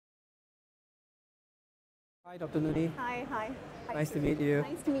Hi, Dr. Nonee. Hi, hi. Hi, Nice to Suresh. meet you.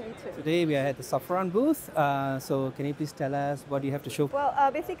 Nice to meet you too. Today we are at the Safran booth. So can you please tell us what you have to show?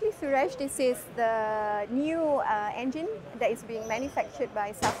 Well, basically, Suresh, this is the new engine that is being manufactured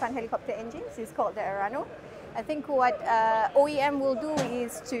by Safran Helicopter Engines. It's called the Arano. I think what OEM will do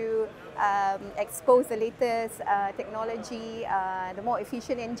is to expose the latest technology, the more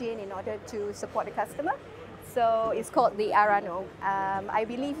efficient engine in order to support the customer. So it's called the Arano. I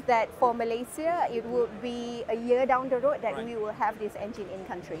believe that for Malaysia, it would be a year down the road that we will have this engine in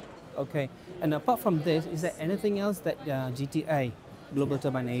country. Okay. And apart from this, is there anything else that GTA, Global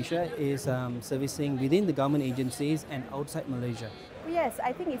Turbine Asia, is servicing within the government agencies and outside Malaysia? Yes,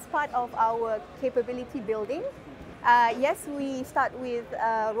 I think it's part of our capability building. Yes, we start with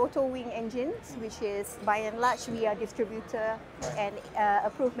rotor wing engines, which is by and large we are distributor and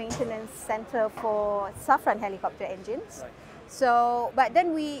approved maintenance center for Safran Helicopter Engines. So, but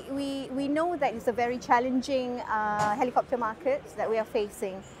then we know that it's a very challenging helicopter market that we are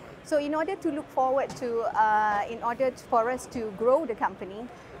facing. So in order to look forward to, for us to grow the company,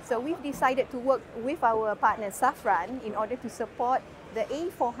 so we've decided to work with our partner Safran in order to support the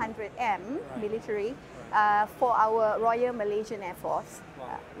A400M military for our Royal Malaysian Air Force.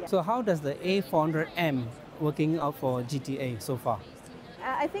 Yeah. So how does the A400M working out for GTA so far?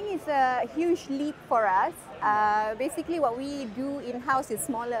 I think it's a huge leap for us. Basically what we do in-house is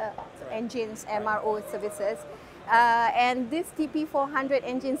smaller engines, MRO services. And this TP400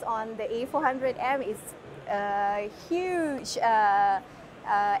 engines on the A400M is a huge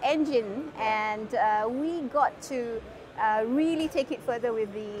engine, and we got to really take it further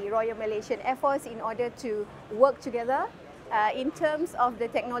with the Royal Malaysian Air Force in order to work together. In terms of the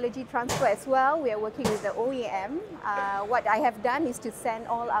technology transfer as well, we are working with the OEM. What I have done is to send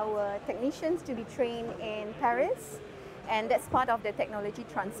all our technicians to be trained in Paris, and that's part of the technology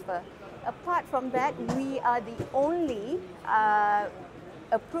transfer. Apart from that, we are the only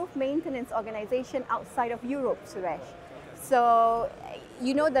approved maintenance organization outside of Europe, Suresh. So,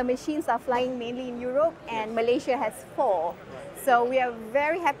 you know, the machines are flying mainly in Europe, and Malaysia has 4. So we are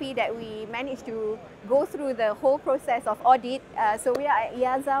very happy that we managed to go through the whole process of audit. So we are at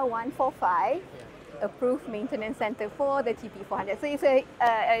IASA 145, approved maintenance center for the TP400. So it's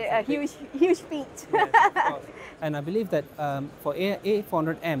a huge feat. Yes, and I believe that for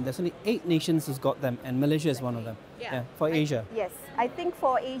A400M, there's only 8 nations who's got them, and Malaysia is one of them. Yeah, for Asia. Yes, I think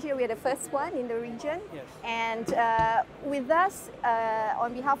for Asia we are the first one in the region. Yes. And with us,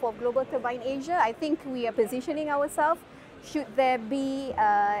 on behalf of Global Turbine Asia, I think we are positioning ourselves. Should there be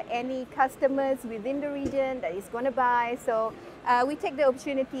any customers within the region that is going to buy, so we take the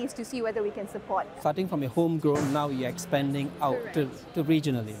opportunities to see whether we can support. Starting from a homegrown, now you're expanding out to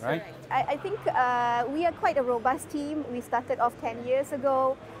regionally, right? I think we are quite a robust team. We started off 10 years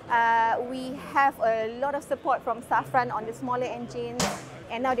ago. We have a lot of support from Safran on the smaller engines,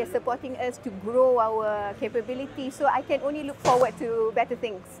 and now they're supporting us to grow our capability. So I can only look forward to better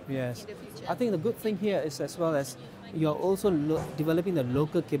things Yes. in the future. I think the good thing here is as well as you're also developing the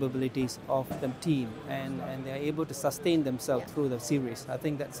local capabilities of the team, and they're able to sustain themselves through the series. I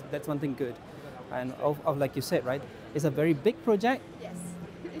think that's one thing good. And like you said, right, it's a very big project. Yes.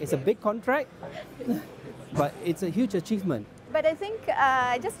 It's a big contract, but it's a huge achievement. But I think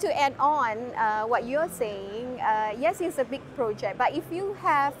just to add on what you're saying, yes, it's a big project, but if you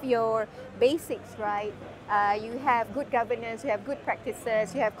have your basics right, you have good governance, you have good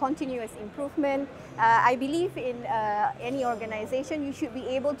practices, you have continuous improvement, I believe in any organization you should be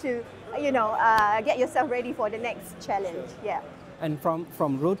able to, get yourself ready for the next challenge. Yeah. And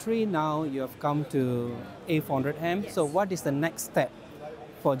from rotary now you have come to A400M. Yes. So what is the next step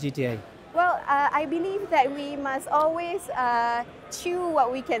for GTA? Well, I believe that we must always chew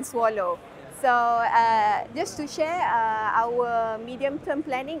what we can swallow. So just to share, our medium-term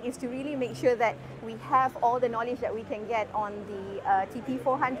planning is to really make sure that we have all the knowledge that we can get on the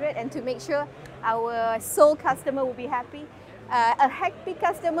TP400, and to make sure our sole customer will be happy. A happy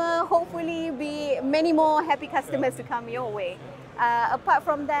customer, hopefully be many more happy customers to come your way. Apart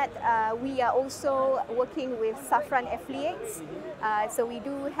from that, we are also working with Safran affiliates. So we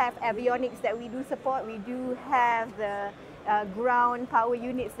do have avionics that we do support. We do have the ground power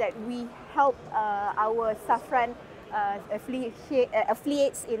units that we help our Safran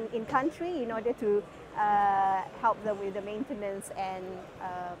affiliates in country in order to help them with the maintenance and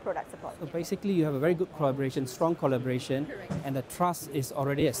product support. So basically you have a very good collaboration, strong collaboration. Correct. And the trust is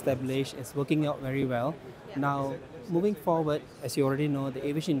already established. It's working out very well. Yeah. Now, moving forward, as you already know, the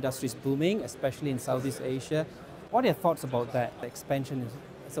aviation industry is booming, especially in Southeast Asia. What are your thoughts about that, the expansion?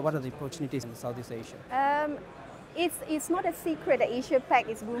 So what are the opportunities in Southeast Asia? It's not a secret that Asia Pac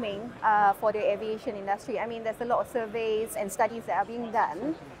is booming for the aviation industry. I mean, there's a lot of surveys and studies that are being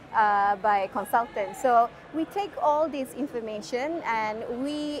done by consultants. So we take all this information and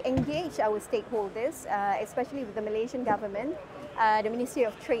we engage our stakeholders, especially with the Malaysian government, the Ministry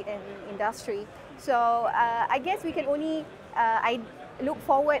of Trade and Industry. So I guess we can only I look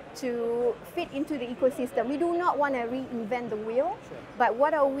forward to fit into the ecosystem. We do not want to reinvent the wheel, but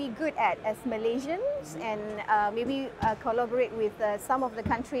what are we good at as Malaysians, and maybe collaborate with some of the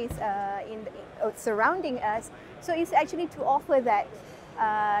countries surrounding us. So it's actually to offer that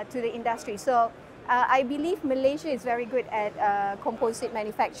to the industry. So I believe Malaysia is very good at composite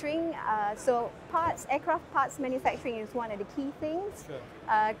manufacturing. So aircraft parts manufacturing is one of the key things,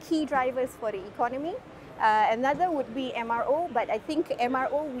 key drivers for the economy. Another would be MRO, but I think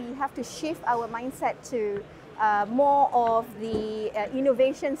MRO, we have to shift our mindset to more of the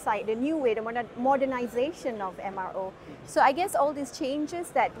innovation side, the new way, the modernization of MRO. So I guess all these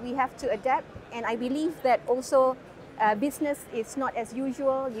changes that we have to adapt, and I believe that also business is not as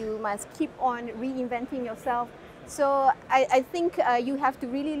usual. You must keep on reinventing yourself. So I think you have to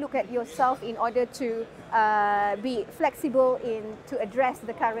really look at yourself in order to be flexible to address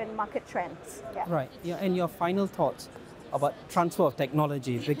the current market trends. Yeah. Right. Yeah. And your final thoughts about transfer of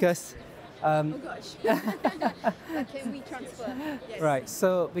technology, because oh gosh, what can we transfer? Yes. Right.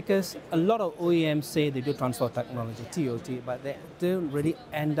 So because a lot of OEMs say they do transfer of technology, TOT, but they don't really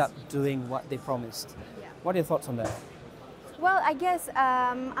end up doing what they promised. Yeah. What are your thoughts on that? Well, I guess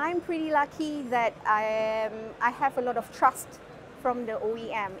I'm pretty lucky that I have a lot of trust from the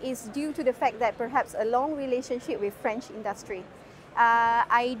OEM. It's due to the fact that perhaps a long relationship with French industry.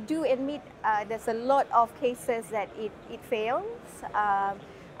 I do admit there's a lot of cases that it fails.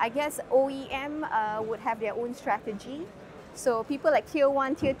 I guess OEM would have their own strategy. So people like Tier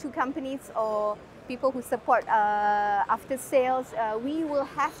 1, Tier 2 companies, or people who support after sales, we will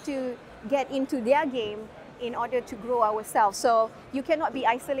have to get into their game in order to grow ourselves. So you cannot be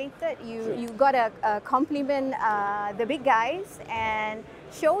isolated. You gotta complement the big guys and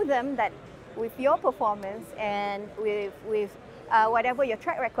show them that with your performance and with whatever your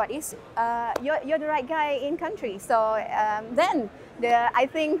track record is, you're the right guy in country. So then I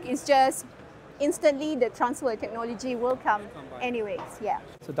think it's just instantly the transfer technology will come anyways. Yeah.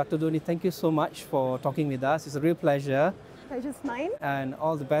 So Dr. Nonee, thank you so much for talking with us. It's a real pleasure. Pleasure's mine. And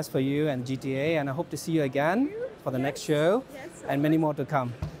all the best for you and GTA, and I hope to see you again for the next show, Yes, and many more to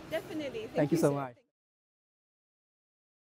come. definitely. Thank you so much.